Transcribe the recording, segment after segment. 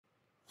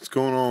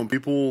going on,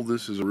 people?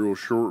 This is a real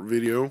short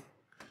video,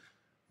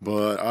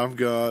 but I've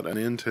got an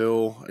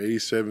Intel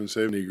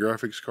A770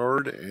 graphics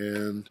card,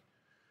 and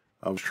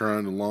I was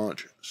trying to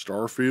launch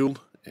Starfield,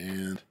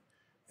 and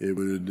it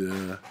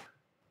would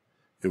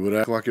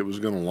act like it was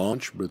going to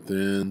launch, but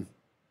then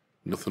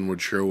nothing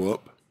would show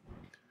up.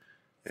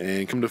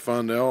 And come to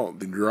find out,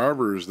 the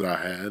drivers that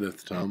I had at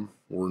the time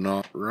were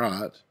not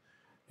right,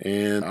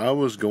 and I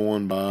was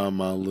going by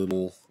my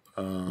little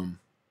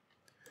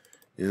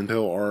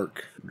Intel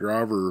Arc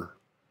driver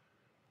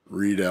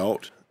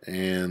readout,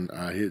 and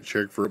I hit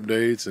check for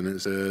updates, and it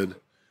said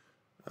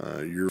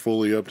you're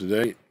fully up to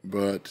date,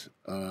 but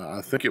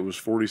I think it was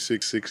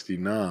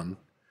 4669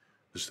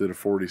 instead of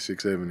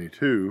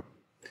 4672,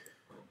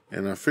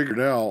 and I figured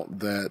out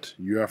that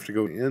you have to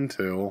go to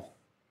Intel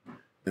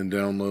and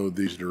download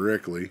these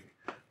directly.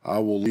 I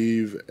will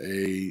leave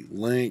a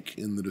link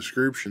in the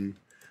description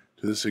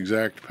to this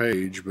exact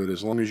page, but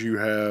as long as you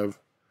have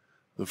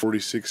the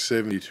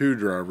 4672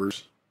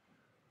 drivers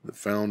that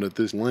found at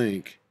this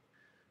link,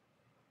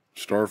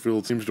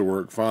 Starfield seems to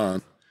work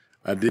fine.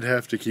 I did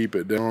have to keep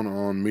it down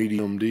on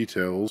medium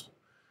details,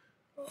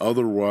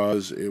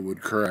 otherwise it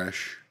would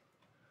crash.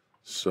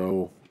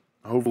 So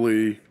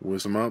hopefully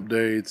with some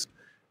updates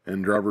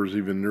and drivers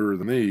even newer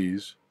than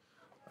these,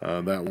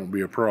 that won't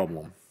be a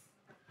problem.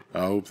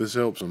 I hope this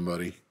helps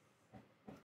somebody.